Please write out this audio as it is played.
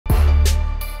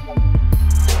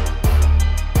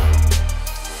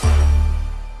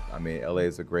mean, LA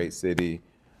is a great city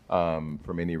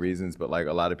for many reasons, but like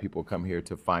a lot of people come here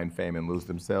to find fame and lose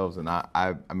themselves. And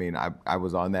I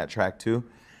was on that track too.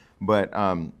 But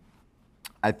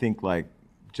I think like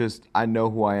just I know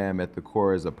who I am at the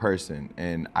core as a person,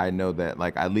 and I know that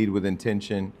like I lead with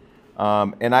intention.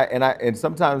 And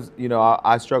sometimes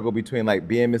I struggle between like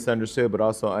being misunderstood, but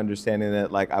also understanding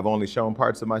that like I've only shown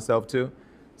parts of myself too.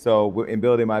 So in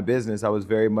building my business, I was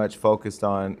very much focused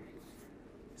on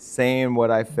saying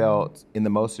what I felt in the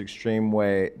most extreme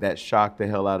way that shocked the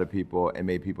hell out of people and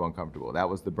made people uncomfortable. That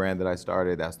was the brand that I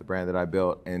started. That's the brand that I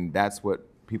built, and that's what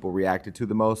people reacted to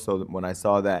the most. So when I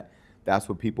saw that that's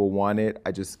what people wanted,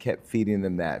 I just kept feeding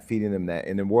them that.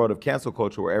 In the world of cancel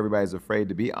culture, where everybody's afraid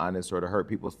to be honest or to hurt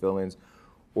people's feelings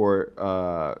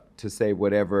or to say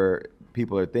whatever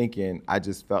people are thinking, I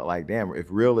just felt like, damn, if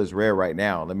real is rare right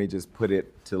now, let me just put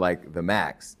it to like the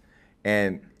max.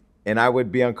 And I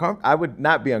would be uncomfortable. I would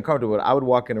not be uncomfortable. I would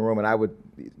walk in a room and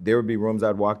there would be rooms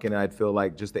I'd walk in and I'd feel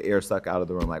like just the air suck out of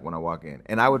the room, like when I walk in.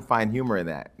 And I would find humor in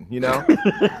that,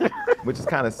 which is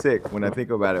kind of sick when I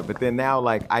think about it. But then now,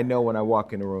 like, I know when I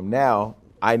walk in a room now,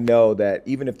 I know that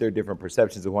even if there are different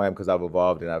perceptions of who I am, because I've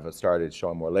evolved and I've started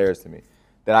showing more layers to me,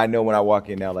 that I know when I walk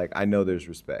in now, like, I know there's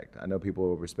respect. I know people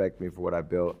will respect me for what I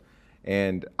built.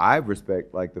 And I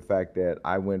respect, like, the fact that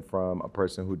I went from a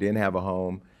person who didn't have a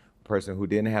home, person who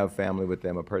didn't have family with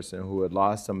them, a person who had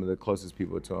lost some of the closest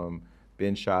people to him,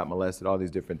 been shot, molested, all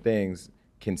these different things,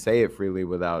 can say it freely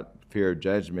without fear of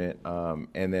judgment,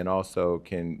 and then also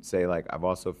can say, like, I've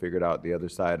also figured out the other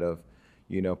side of,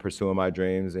 pursuing my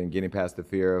dreams and getting past the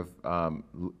fear of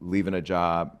leaving a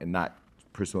job and not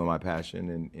pursuing my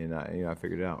passion, and I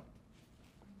figured it out.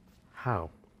 How?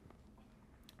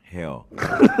 Hell.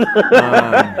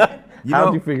 How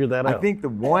did you figure that out? I think the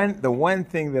one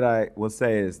thing that I will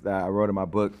say is that I wrote in my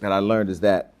book that I learned is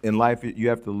that in life you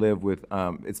have to live with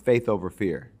it's faith over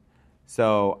fear.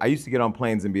 So I used to get on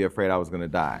planes and be afraid I was going to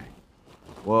die.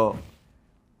 Well,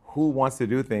 who wants to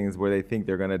do things where they think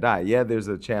they're going to die? Yeah, there's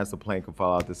a chance a plane could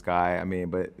fall out the sky. I mean,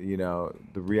 but the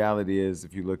reality is,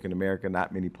 if you look in America,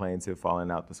 not many planes have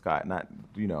fallen out the sky.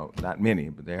 Not many,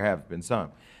 but there have been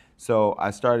some. So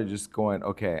I started just going,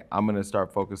 okay, I'm gonna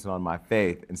start focusing on my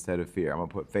faith instead of fear. I'm gonna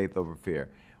put faith over fear.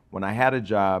 When I had a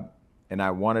job and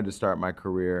I wanted to start my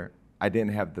career, I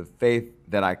didn't have the faith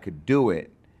that I could do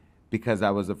it because I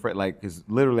was afraid, because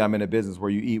literally I'm in a business where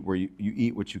you eat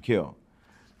what you kill.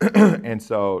 And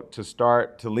so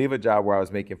to leave a job where I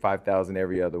was making $5,000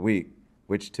 every other week,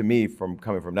 which to me, from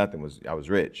coming from nothing, I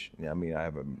was rich. I mean, I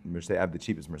have the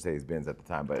cheapest Mercedes Benz at the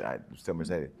time, but I still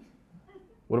Mercedes.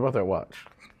 What about that watch?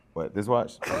 What, this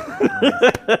watch?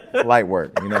 Light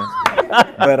work,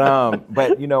 But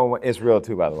it's real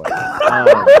too, by the way.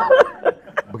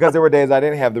 Because there were days I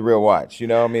didn't have the real watch,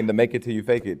 the make it till you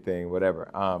fake it thing,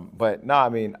 whatever. But no, I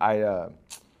mean, I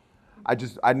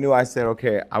knew, I said,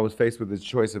 okay, I was faced with this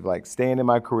choice of like staying in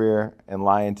my career and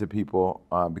lying to people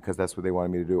because that's what they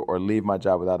wanted me to do, or leave my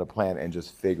job without a plan and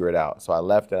just figure it out. So I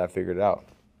left and I figured it out.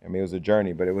 I mean, it was a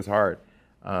journey, but it was hard.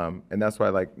 And that's why,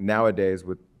 like, nowadays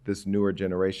with this newer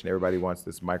generation, everybody wants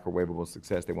this microwavable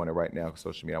success. They want it right now.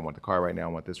 Social media, I want the car right now.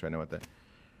 I want this right now. I want that.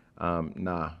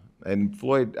 Nah. And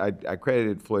Floyd, I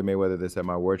credited Floyd Mayweather this at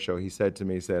my award show. He said to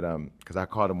me, because I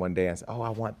called him one day and said, oh, I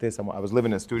want this. I was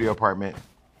living in a studio apartment,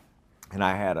 and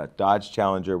I had a Dodge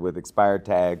Challenger with expired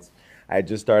tags. I had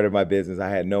just started my business. I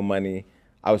had no money.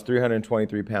 I was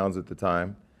 323 pounds at the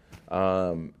time.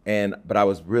 But I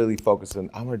was really focused on,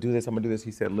 I'm gonna do this, I'm gonna do this.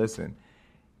 He said, listen,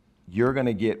 you're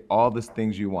gonna get all the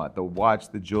things you want, the watch,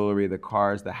 the jewelry, the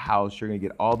cars, the house, you're gonna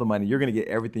get all the money, you're gonna get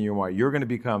everything you want. You're gonna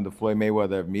become the Floyd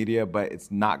Mayweather of media, but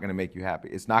it's not gonna make you happy.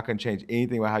 It's not gonna change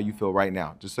anything about how you feel right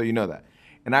now, just so you know that.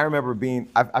 And I remember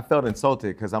I felt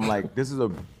insulted, because I'm like, this is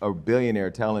a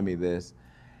billionaire telling me this.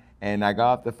 And I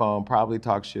got off the phone, probably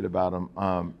talked shit about him.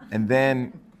 And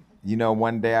then,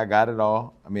 one day I got it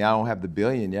all. I mean, I don't have the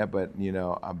billion yet, but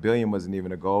a billion wasn't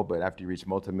even a goal. But after you reach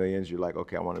multi-millions, you're like,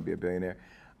 okay, I want to be a billionaire.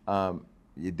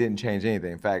 It didn't change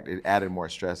anything. In fact, it added more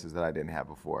stresses that I didn't have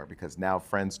before, because now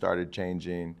friends started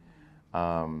changing.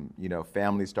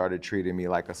 Family started treating me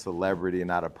like a celebrity,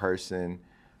 not a person.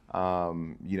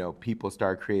 People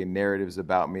start creating narratives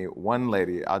about me. One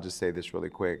lady, I'll just say this really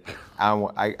quick.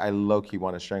 I low-key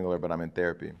want to strangle her, but I'm in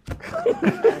therapy.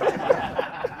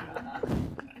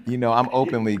 I'm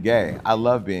openly gay. I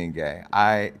love being gay.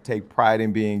 I take pride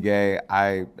in being gay.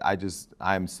 I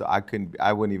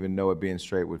wouldn't even know what being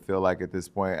straight would feel like at this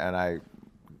point, and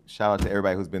shout out to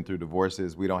everybody who's been through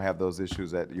divorces. We don't have those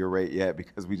issues at your rate yet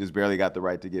because we just barely got the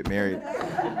right to get married.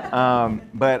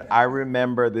 But I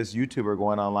remember this YouTuber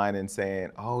going online and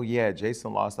saying, oh yeah,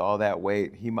 Jason lost all that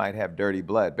weight. He might have dirty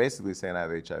blood, basically saying I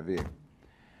have HIV.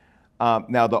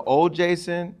 Now the old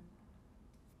Jason,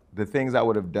 the things I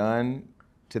would have done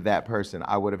to that person,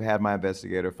 I would have had my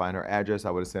investigator find her address.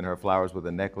 I would have sent her flowers with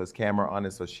a necklace camera on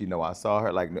it so she know I saw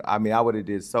her. Like, I mean, I would have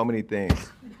did so many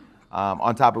things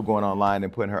on top of going online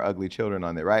and putting her ugly children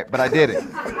on there, right? But I didn't,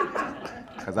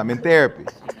 because I'm in therapy.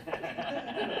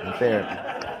 In therapy.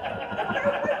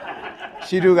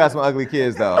 She do got some ugly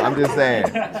kids though, I'm just saying.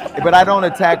 But I don't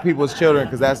attack people's children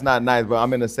because that's not nice, but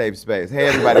I'm in a safe space. Hey,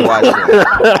 everybody watching,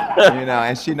 you know,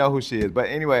 and she know who she is. But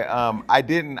anyway, I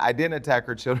didn't attack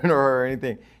her children or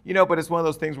anything, you know, but it's one of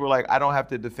those things where like, I don't have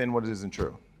to defend what isn't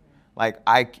true. Like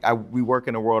we work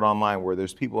in a world online where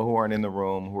there's people who aren't in the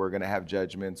room, who are gonna have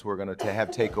judgments, who are gonna have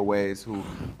takeaways, who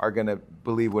are gonna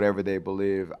believe whatever they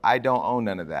believe. I don't own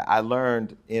none of that. I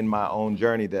learned in my own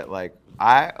journey that like,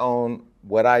 I own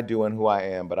what I do and who I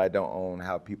am, but I don't own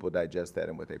how people digest that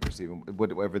and what they perceive,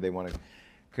 whatever they want to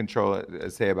control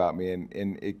it, say about me.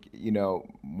 And it, you know,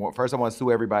 first I want to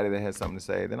sue everybody that has something to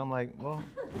say. Then I'm like, well,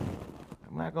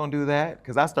 I'm not gonna do that,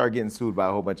 because I start getting sued by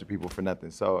a whole bunch of people for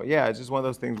nothing. So yeah, it's just one of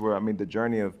those things where, I mean, the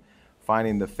journey of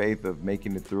finding the faith of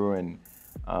making it through and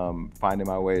finding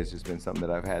my way has just been something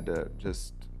that I've had to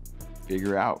just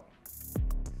figure out.